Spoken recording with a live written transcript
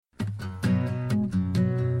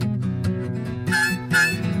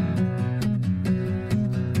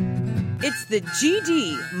the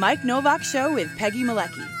GD Mike Nowak Show with Peggy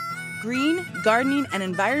Malecki. Green, gardening, and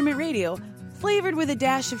environment radio flavored with a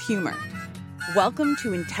dash of humor. Welcome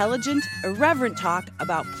to intelligent, irreverent talk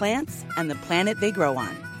about plants and the planet they grow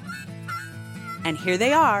on. And here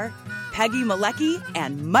they are, Peggy Malecki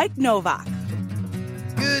and Mike Nowak.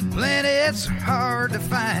 Good planets hard to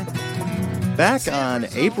find. Back on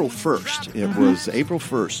April 1st, it was April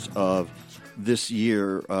 1st of this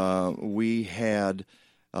year, we had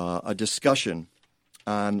a discussion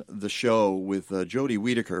on the show with Jody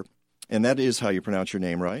Whittaker, and that is how you pronounce your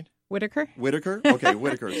name, right? Whittaker? Whittaker? Okay,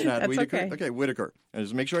 Whittaker. It's not That's Whittaker? okay. Okay, Whittaker. And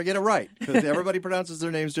just make sure I get it right, because everybody pronounces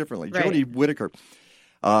their names differently. Right. Jody Whittaker.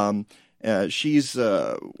 She's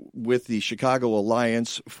with the Chicago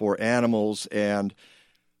Alliance for Animals and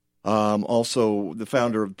also the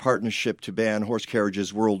founder of Partnership to Ban Horse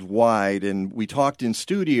Carriages Worldwide. And we talked in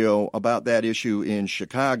studio about that issue in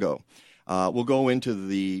Chicago. We'll go into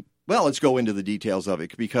let's go into the details of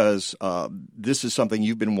it, because this is something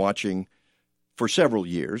you've been watching for several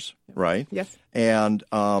years, right? Yes. And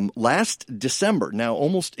last December, now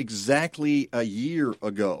almost exactly a year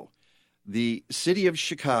ago, the city of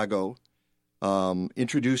Chicago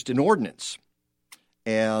introduced an ordinance.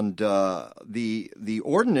 And the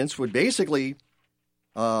ordinance would basically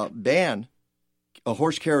ban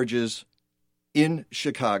horse carriages in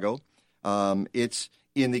Chicago. It's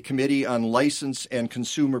in the Committee on License and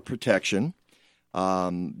Consumer Protection.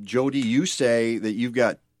 Jody, you say that you've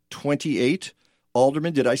got 28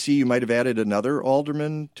 aldermen. Did I see you might have added another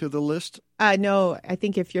alderman to the list? No, I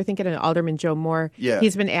think if you're thinking of Alderman Joe Moore,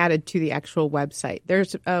 he's been added to the actual website.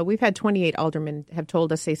 We've had 28 aldermen have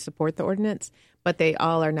told us they support the ordinance, but they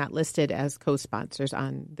all are not listed as co-sponsors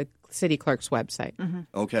on the city clerk's website. Mm-hmm.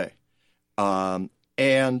 Okay.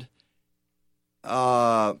 And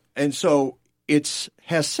so it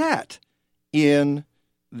has sat in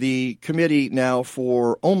the committee now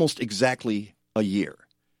for almost exactly a year.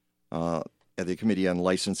 At the Committee on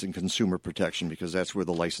License and Consumer Protection, because that's where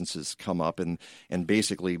the licenses come up, and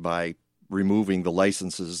basically by removing the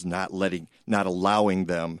licenses, not allowing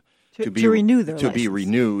them to be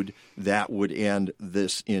renewed, that would end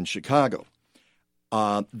this in Chicago.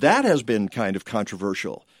 That has been kind of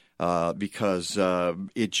controversial because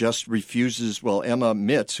it just refuses. Well, Emma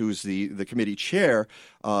Mitz, who's the committee chair,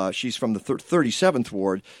 she's from the 37th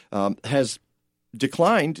Ward, has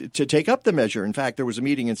declined to take up the measure. In fact, there was a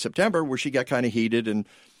meeting in September where she got kind of heated, and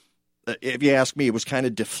if you ask me, it was kind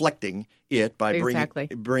of deflecting it by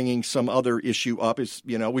bringing some other issue up. Is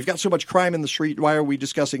we've got so much crime in the street. Why are we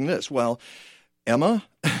discussing this? Well, Emma,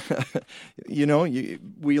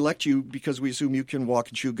 we elect you because we assume you can walk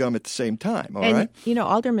and chew gum at the same time. All right.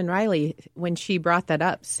 Alderman Riley, when she brought that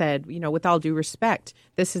up, said, with all due respect,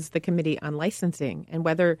 this is the Committee on Licensing, and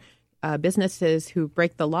whether businesses who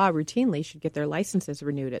break the law routinely should get their licenses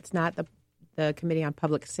renewed. It's not the Committee on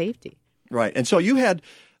Public Safety. Right. And so you had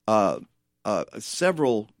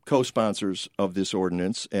several co-sponsors of this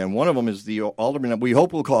ordinance, and one of them is the alderman that we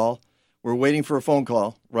hope will call. We're waiting for a phone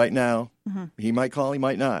call right now. Mm-hmm. He might call, he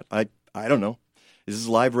might not. I don't know. This is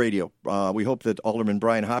live radio. We hope that Alderman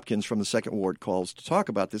Brian Hopkins from the 2nd Ward calls to talk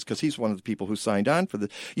about this, because he's one of the people who signed on for the.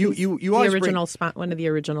 One of the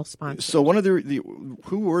original sponsors. So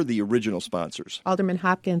who were the original sponsors? Alderman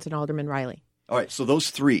Hopkins and Alderman Riley. All right, so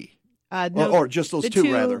those three. No, or just those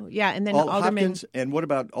two, rather. Yeah, and then Alderman Hopkins, and what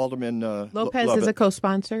about Alderman Lopez is a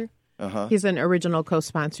co-sponsor. Uh-huh. He's an original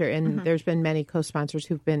co-sponsor, and there's been many co-sponsors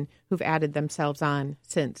who've added themselves on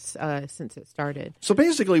since it started. So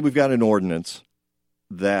basically, we've got an ordinance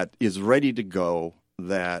that is ready to go,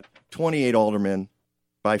 that 28 aldermen,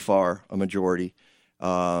 by far a majority,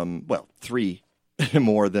 3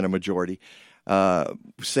 more than a majority,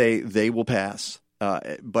 say they will pass,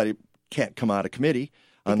 but it can't come out of committee.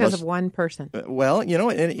 Because of one person.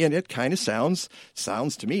 And it kind of sounds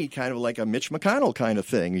to me kind of like a Mitch McConnell kind of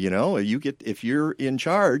thing. If you're in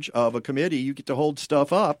charge of a committee, you get to hold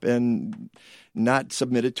stuff up and not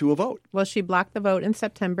submit it to a vote. Well, she blocked the vote in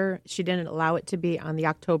September. She didn't allow it to be on the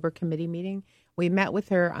October committee meeting. We met with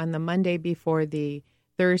her on the Monday before the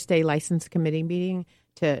Thursday license committee meeting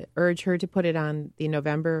to urge her to put it on the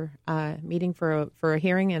November meeting for a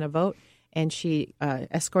hearing and a vote, and she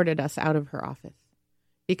escorted us out of her office.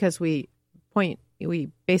 Because we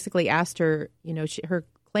basically asked her, her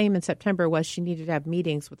claim in September was she needed to have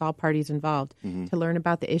meetings with all parties involved to learn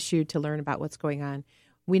about the issue, to learn about what's going on.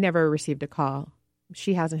 We never received a call.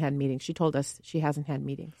 She hasn't had meetings. She told us she hasn't had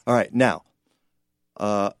meetings. All right. Now,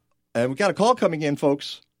 and we got a call coming in,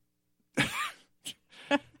 folks.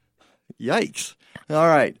 Yikes. All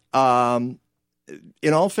right.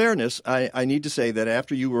 In all fairness, I need to say that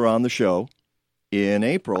after you were on the show in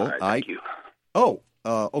April, thank you.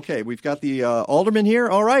 Okay. We've got the alderman here.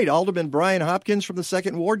 All right, Alderman Brian Hopkins from the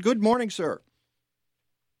 2nd Ward. Good morning, sir.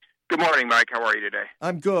 Good morning, Mike. How are you today?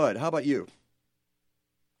 I'm good. How about you?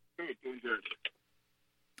 Good.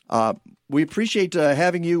 We appreciate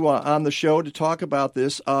having you on the show to talk about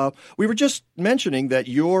this. We were just mentioning that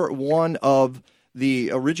you're one of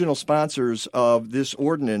the original sponsors of this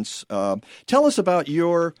ordinance. Tell us about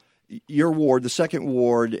your ward, the 2nd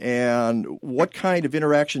Ward, and what kind of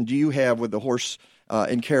interaction do you have with the horse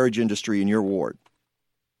and carriage industry in your ward?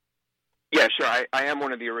 Yeah, sure. I am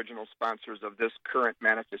one of the original sponsors of this current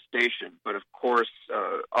manifestation, but of course,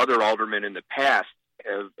 other aldermen in the past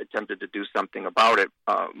have attempted to do something about it.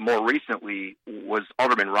 More recently was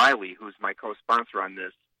Alderman Riley, who's my co-sponsor on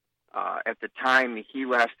this. At the time he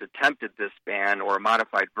last attempted this ban or a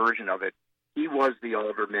modified version of it, he was the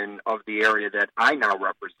alderman of the area that I now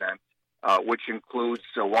represent, which includes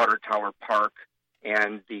Water Tower Park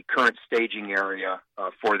and the current staging area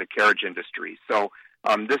for the carriage industry. So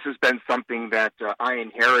this has been something that I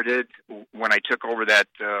inherited when I took over that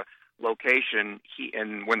location.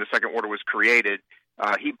 And when the 2nd Ward was created,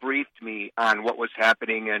 he briefed me on what was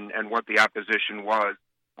happening and what the opposition was.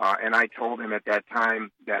 And I told him at that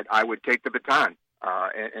time that I would take the baton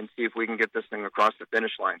and see if we can get this thing across the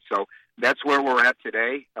finish line. So that's where we're at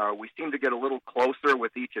today. We seem to get a little closer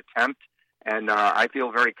with each attempt, and I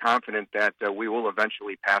feel very confident that we will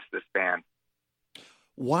eventually pass this ban.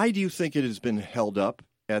 Why do you think it has been held up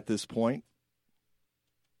at this point?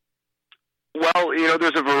 Well,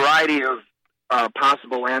 there's a variety of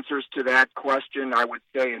possible answers to that question. I would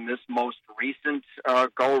say in this most recent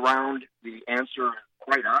go-around, the answer is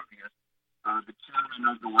quite obvious. The chairman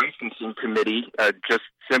of the licensing committee just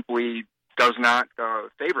simply does not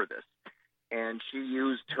favor this. And she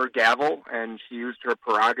used her gavel and she used her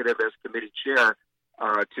prerogative as committee chair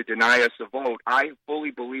to deny us a vote. I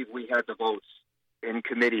fully believe we had the votes in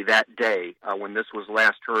committee that day when this was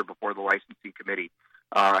last heard before the licensing committee.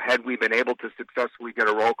 Had we been able to successfully get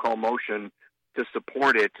a roll call motion to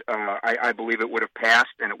support it, I believe it would have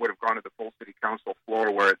passed, and it would have gone to the full city council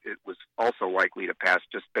floor where it was also likely to pass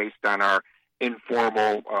just based on our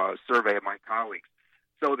informal survey of my colleagues.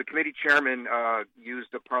 So the committee chairman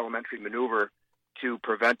used a parliamentary maneuver to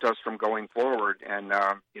prevent us from going forward. And,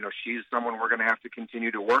 she's someone we're going to have to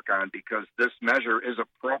continue to work on because this measure is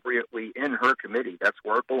appropriately in her committee. That's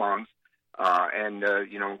where it belongs. And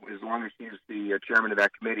as long as she's the chairman of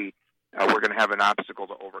that committee, we're going to have an obstacle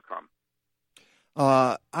to overcome.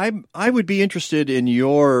 I would be interested in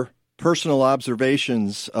your personal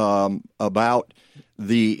observations about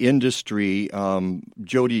the industry.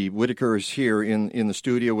 Jody Whitaker is here in the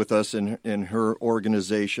studio with us in her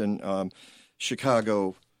organization.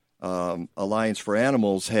 Chicago Alliance for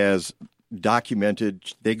Animals has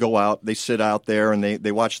documented, they go out, they sit out there, and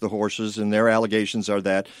they watch the horses, and their allegations are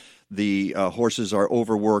that the horses are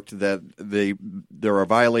overworked, that there are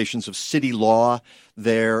violations of city law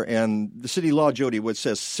there. And the city law, Jody, what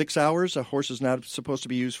says 6 hours? A horse is not supposed to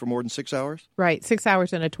be used for more than 6 hours? Right, 6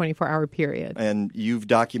 hours in a 24-hour period. And you've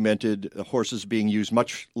documented horses being used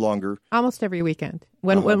much longer. Almost every weekend.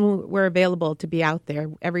 When we're available to be out there,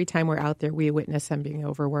 every time we're out there, we witness them being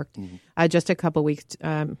overworked. Mm-hmm. Just a couple weeks,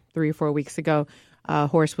 3 or 4 weeks ago, a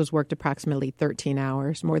horse was worked approximately 13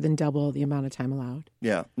 hours, more than double the amount of time allowed.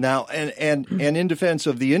 Yeah. Now, and in defense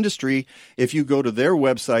of the industry, if you go to their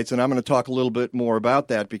websites, and I'm going to talk a little bit more about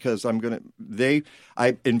that because I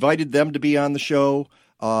invited them to be on the show.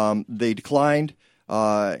 They declined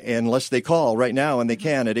unless they call right now, and they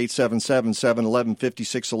can at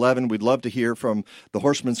 877-711-5611. We'd love to hear from the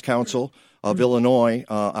Horsemen's Council of Illinois.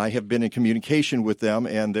 I have been in communication with them,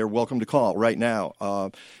 and they're welcome to call right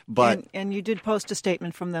now. And you did post a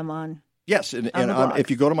statement from them on. Yes, and if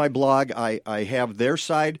you go to my blog, I have their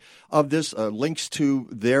side of this, links to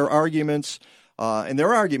their arguments. And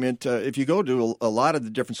their argument, if you go to a lot of the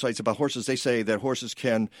different sites about horses, they say that horses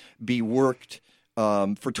can be worked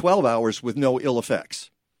for 12 hours with no ill effects.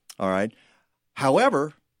 All right.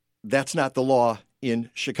 However, that's not the law in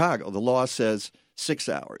Chicago. The law says 6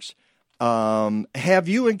 hours. Have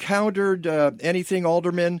you encountered anything,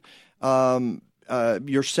 Alderman,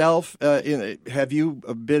 yourself? Have you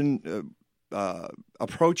been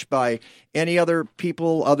approached by any other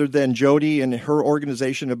people other than Jody and her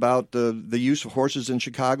organization about the use of horses in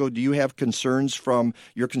Chicago? Do you have concerns from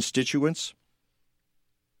your constituents?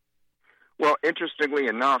 Well, interestingly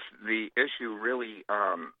enough, the issue really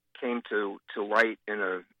came to light in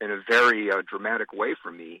a very dramatic way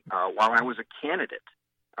for me while I was a candidate.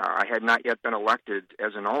 I had not yet been elected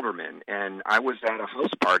as an alderman, and I was at a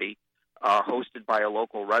house party hosted by a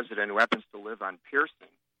local resident who happens to live on Pearson.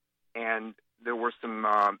 And there were some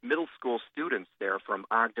middle school students there from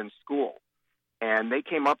Ogden School. And they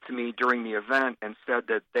came up to me during the event and said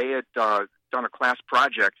that they had done a class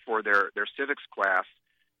project for their civics class,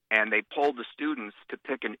 and they polled the students to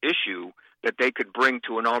pick an issue that they could bring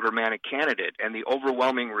to an aldermanic candidate. And the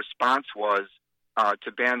overwhelming response was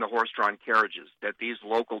to ban the horse-drawn carriages, that these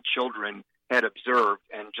local children had observed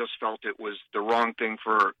and just felt it was the wrong thing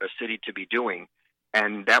for a city to be doing.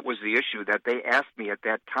 And that was the issue that they asked me at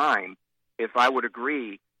that time if I would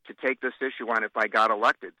agree to take this issue on if I got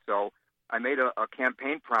elected. So I made a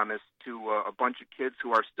campaign promise to a bunch of kids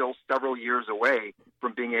who are still several years away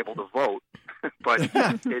from being able to vote. But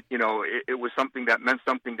it was something that meant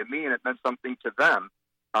something to me, and it meant something to them.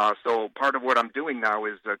 So part of what I'm doing now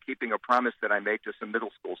is keeping a promise that I made to some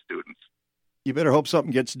middle school students. You better hope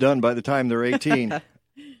something gets done by the time they're 18.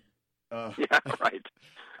 Yeah, right.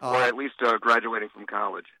 Or at least graduating from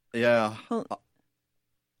college. Yeah.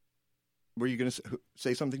 Were you going to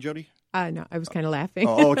say something, Jody? No, I was kind of laughing.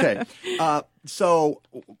 Oh, okay. So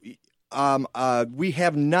we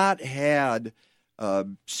have not had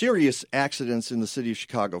serious accidents in the city of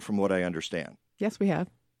Chicago, from what I understand. Yes, we have.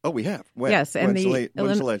 Oh, we have? When? Yes. And when's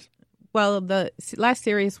the latest? Well, the last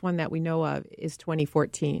serious one that we know of is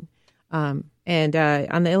 2014. And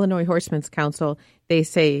on the Illinois Horsemen's Council, they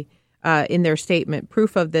say in their statement,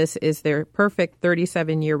 proof of this is their perfect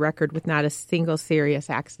 37-year record with not a single serious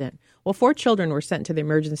accident. Well, 4 children were sent to the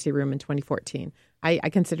emergency room in 2014. I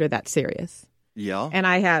consider that serious. Yeah. And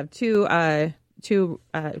I have two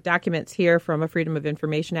documents here from a Freedom of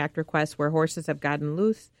Information Act request where horses have gotten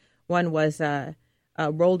loose. One was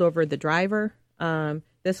rolled over the driver.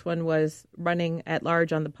 This one was running at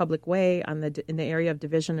large on the public way in the area of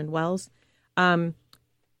Division and Wells.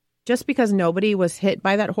 Just because nobody was hit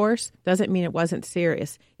by that horse doesn't mean it wasn't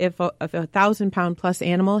serious. If a 1,000-pound plus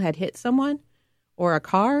animal had hit someone or a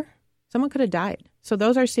car, someone could have died. So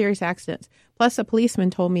those are serious accidents. Plus, a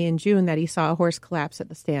policeman told me in June that he saw a horse collapse at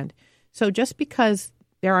the stand. So just because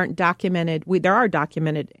there are documented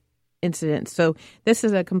incidents. So this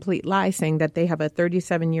is a complete lie saying that they have a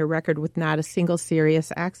 37-year record with not a single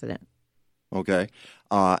serious accident. Okay.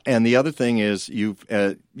 And the other thing is you've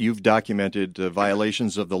documented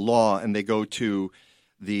violations of the law, and they go to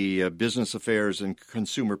the Business Affairs and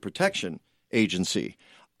Consumer Protection Agency.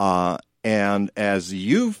 And as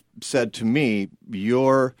you've said to me,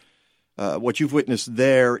 what you've witnessed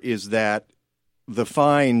there is that the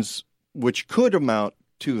fines, which could amount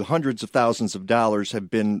to hundreds of thousands of dollars, have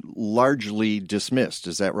been largely dismissed.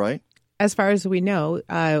 Is that right? As far as we know,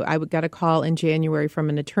 I got a call in January from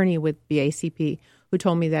an attorney with the ACP who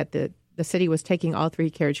told me that the city was taking all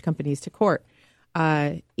 3 carriage companies to court.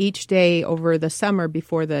 Each day over the summer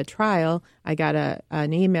before the trial, I got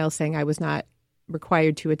an email saying I was not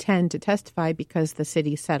required to attend to testify because the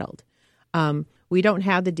city settled. We don't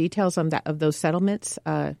have the details of those settlements.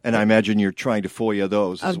 And I imagine you're trying to FOIA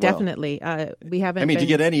those as well. Definitely. We haven't. To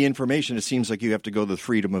get any information, it seems like you have to go to the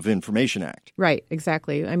Freedom of Information Act. Right,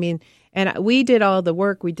 exactly. And we did all the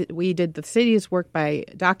work. We did the city's work by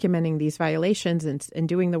documenting these violations and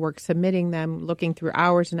doing the work, submitting them, looking through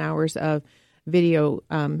hours and hours of video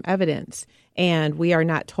evidence. And we are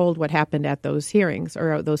not told what happened at those hearings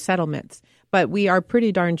or those settlements. But we are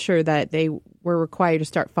pretty darn sure that they were required to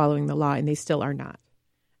start following the law, and they still are not.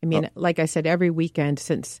 Like I said, every weekend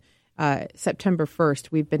since September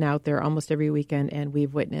 1st, we've been out there almost every weekend, and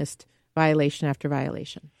we've witnessed violation after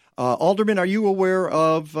violation. Alderman, are you aware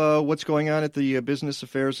of what's going on at the Business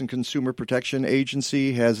Affairs and Consumer Protection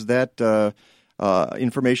Agency? Has that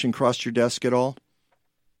information crossed your desk at all?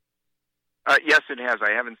 Yes, it has.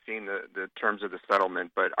 I haven't seen the terms of the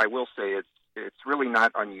settlement, but I will say it's really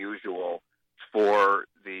not unusual for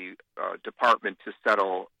the department to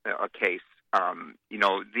settle a case.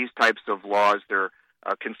 These types of laws, they're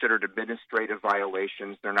considered administrative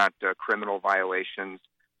violations. They're not criminal violations.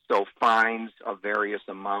 So fines of various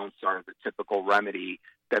amounts are the typical remedy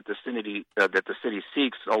that the city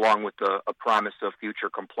seeks, along with a promise of future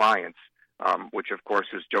compliance, which, of course,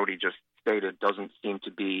 as Jody just stated, doesn't seem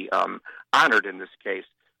to be honored in this case.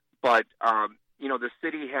 But the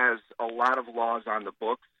city has a lot of laws on the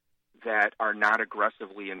books that are not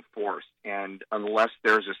aggressively enforced. And unless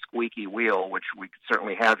there's a squeaky wheel, which we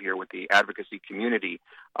certainly have here with the advocacy community,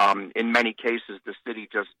 in many cases the city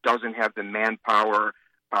just doesn't have the manpower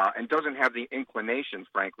and doesn't have the inclination,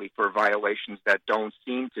 frankly, for violations that don't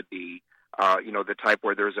seem to be, the type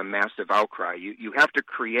where there's a massive outcry. You have to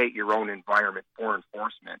create your own environment for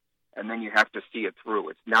enforcement, and then you have to see it through.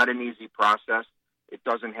 It's not an easy process. It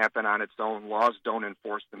doesn't happen on its own. Laws don't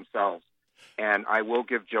enforce themselves. And I will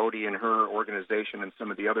give Jody and her organization and some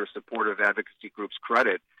of the other supportive advocacy groups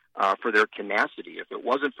credit for their tenacity. If it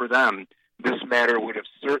wasn't for them, this matter would have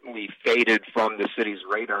certainly faded from the city's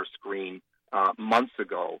radar screen months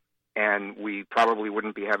ago, and we probably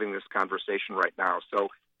wouldn't be having this conversation right now. So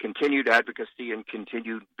continued advocacy and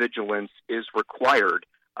continued vigilance is required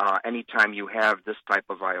anytime you have this type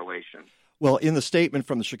of violation. Well, in the statement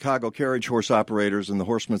from the Chicago Carriage Horse Operators and the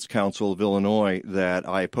Horsemen's Council of Illinois that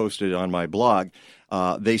I posted on my blog,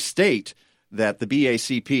 they state that the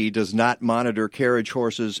BACP does not monitor carriage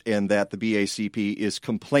horses and that the BACP is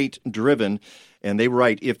complaint-driven. And they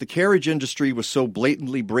write, if the carriage industry was so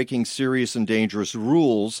blatantly breaking serious and dangerous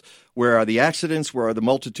rules, where are the accidents? Where are the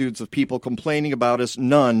multitudes of people complaining about us?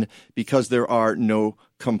 None, because there are no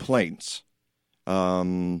complaints.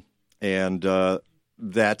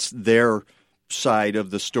 That's their side of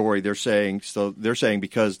the story. They're saying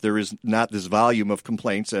because there is not this volume of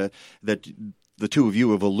complaints that the two of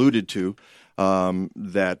you have alluded to,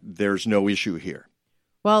 that there's no issue here.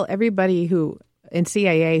 Well, everybody who in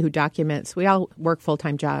CAA who documents, we all work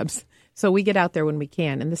full-time jobs. So we get out there when we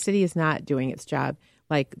can, and the city is not doing its job.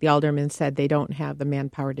 Like the alderman said, they don't have the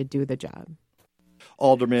manpower to do the job.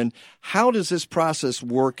 Alderman, how does this process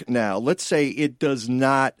work now? Let's say it does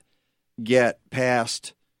not get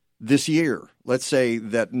past this year. Let's say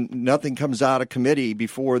that nothing comes out of committee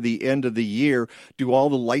before the end of the year. Do all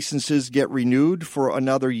the licenses get renewed for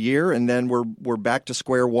another year, and then we're back to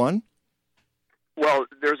square one? Well,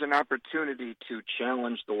 there's an opportunity to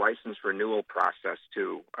challenge the license renewal process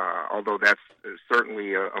too, although that's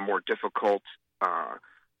certainly a more difficult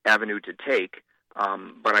avenue to take.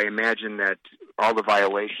 But I imagine that all the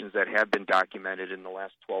violations that have been documented in the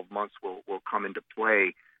last 12 months will come into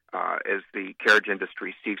play as the carriage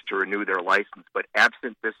industry seeks to renew their license. But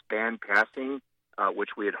absent this ban passing, which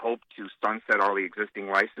we had hoped to sunset all the existing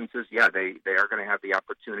licenses, they are going to have the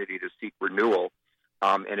opportunity to seek renewal.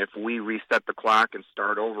 And if we reset the clock and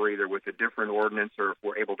start over either with a different ordinance or if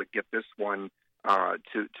we're able to get this one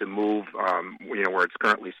to move, where it's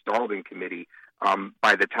currently stalled in committee,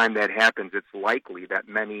 by the time that happens, it's likely that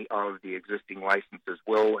many of the existing licenses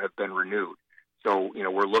will have been renewed. So,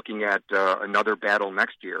 we're looking at another battle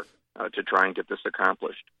next year to try and get this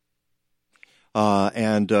accomplished.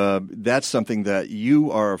 And that's something that you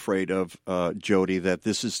are afraid of, Jody, that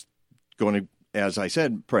this is going to, as I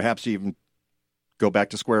said, perhaps even go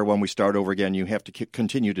back to square one. We start over again. You have to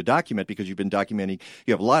continue to document because you've been documenting.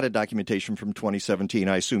 You have a lot of documentation from 2017.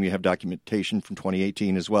 I assume you have documentation from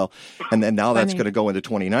 2018 as well. And then now that's going to go into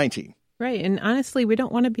 2019. Right. And honestly, we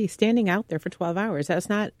don't want to be standing out there for 12 hours. That's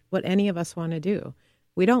not what any of us want to do.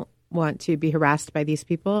 We don't want to be harassed by these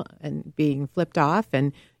people and being flipped off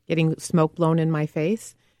and getting smoke blown in my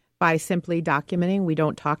face by simply documenting. We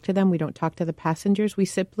don't talk to them. We don't talk to the passengers. We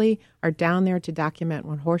simply are down there to document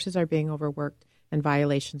when horses are being overworked and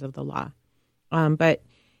violations of the law. But,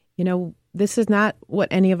 this is not what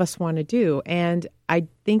any of us want to do. And I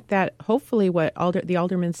think that hopefully what the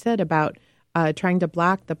alderman said about trying to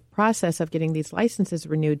block the process of getting these licenses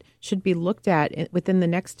renewed should be looked at within the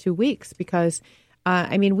next 2 weeks because,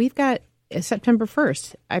 we've got September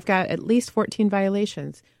 1st. I've got at least 14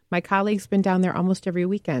 violations. My colleague's been down there almost every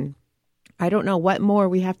weekend. I don't know what more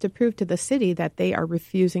we have to prove to the city that they are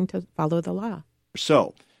refusing to follow the law.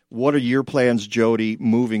 So what are your plans, Jody,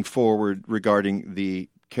 moving forward regarding the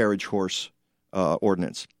carriage horse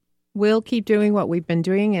ordinance? We'll keep doing what we've been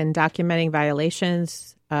doing and documenting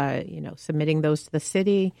violations, submitting those to the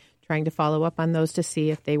city, trying to follow up on those to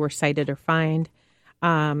see if they were cited or fined.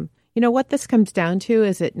 What this comes down to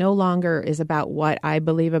is it no longer is about what I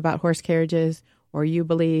believe about horse carriages or you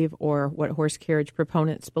believe or what horse carriage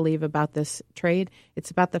proponents believe about this trade.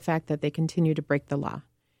 It's about the fact that they continue to break the law.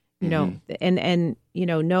 No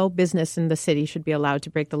business in the city should be allowed to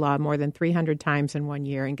break the law more than 300 times in 1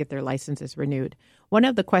 year and get their licenses renewed. One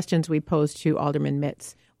of the questions we posed to Alderman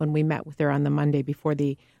Mitz when we met with her on the Monday before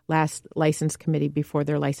the last license committee, before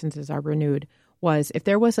their licenses are renewed, was if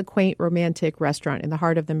there was a quaint romantic restaurant in the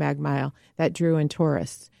heart of the Mag Mile that drew in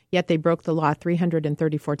tourists, yet they broke the law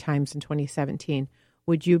 334 times in 2017,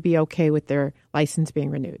 would you be okay with their license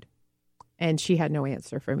being renewed? And she had no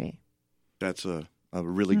answer for me. That's a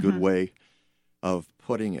really good way of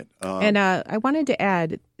putting it. And I wanted to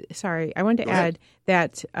add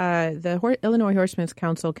that the Illinois Horsemen's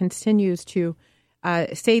Council continues to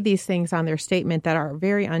say these things on their statement that are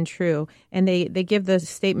very untrue. And they give the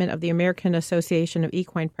statement of the American Association of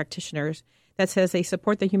Equine Practitioners that says they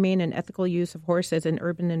support the humane and ethical use of horses in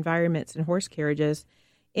urban environments and horse carriages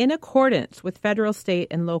in accordance with federal, state,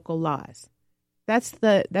 and local laws. That's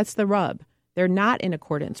the rub. They're not in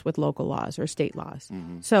accordance with local laws or state laws.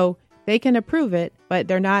 Mm-hmm. So they can approve it, but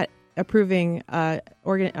they're not approving a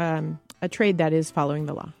trade that is following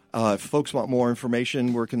the law. If folks want more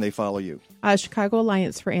information, where can they follow you? Chicago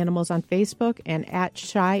Alliance for Animals on Facebook and at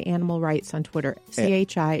Shy Animal Rights on Twitter,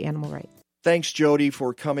 CHI Animal Rights. Thanks, Jody,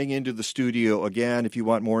 for coming into the studio again. If you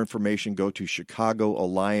want more information, go to Chicago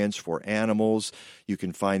Alliance for Animals. You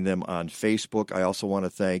can find them on Facebook. I also want to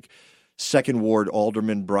thank 2nd Ward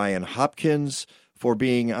Alderman Brian Hopkins for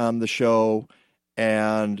being on the show.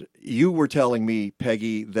 And you were telling me,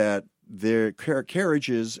 Peggy, that their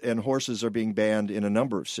carriages and horses are being banned in a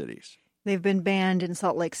number of cities. They've been banned in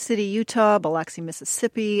Salt Lake City, Utah, Biloxi,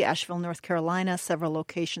 Mississippi, Asheville, North Carolina, several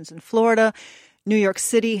locations in Florida. New York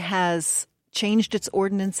City has changed its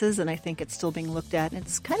ordinances, and I think it's still being looked at. And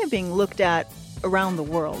it's kind of being looked at around the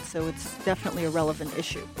world, so it's definitely a relevant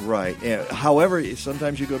issue. Right. However,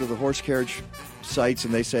 sometimes you go to the horse carriage sites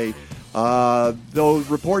and they say, those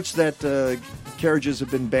reports that carriages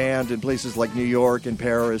have been banned in places like New York and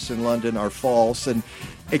Paris and London are false. And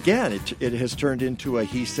again, it has turned into a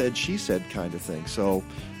he said, she said kind of thing. So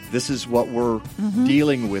this is what we're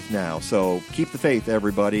dealing with now. So keep the faith,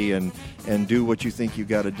 everybody, and do what you think you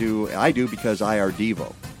got to do. I do because I are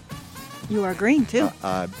Devo. You are green, too.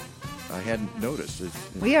 I hadn't noticed.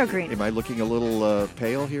 We are green. Am I looking a little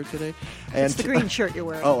pale here today? And it's the green shirt you're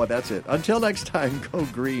wearing. Oh, that's it. Until next time, go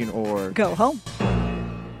green or... go home.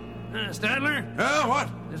 Stadler? What?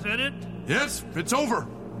 Is that it? Yes, it's over.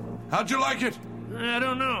 How'd you like it? I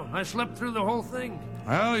don't know. I slept through the whole thing.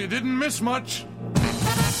 Well, you didn't miss much.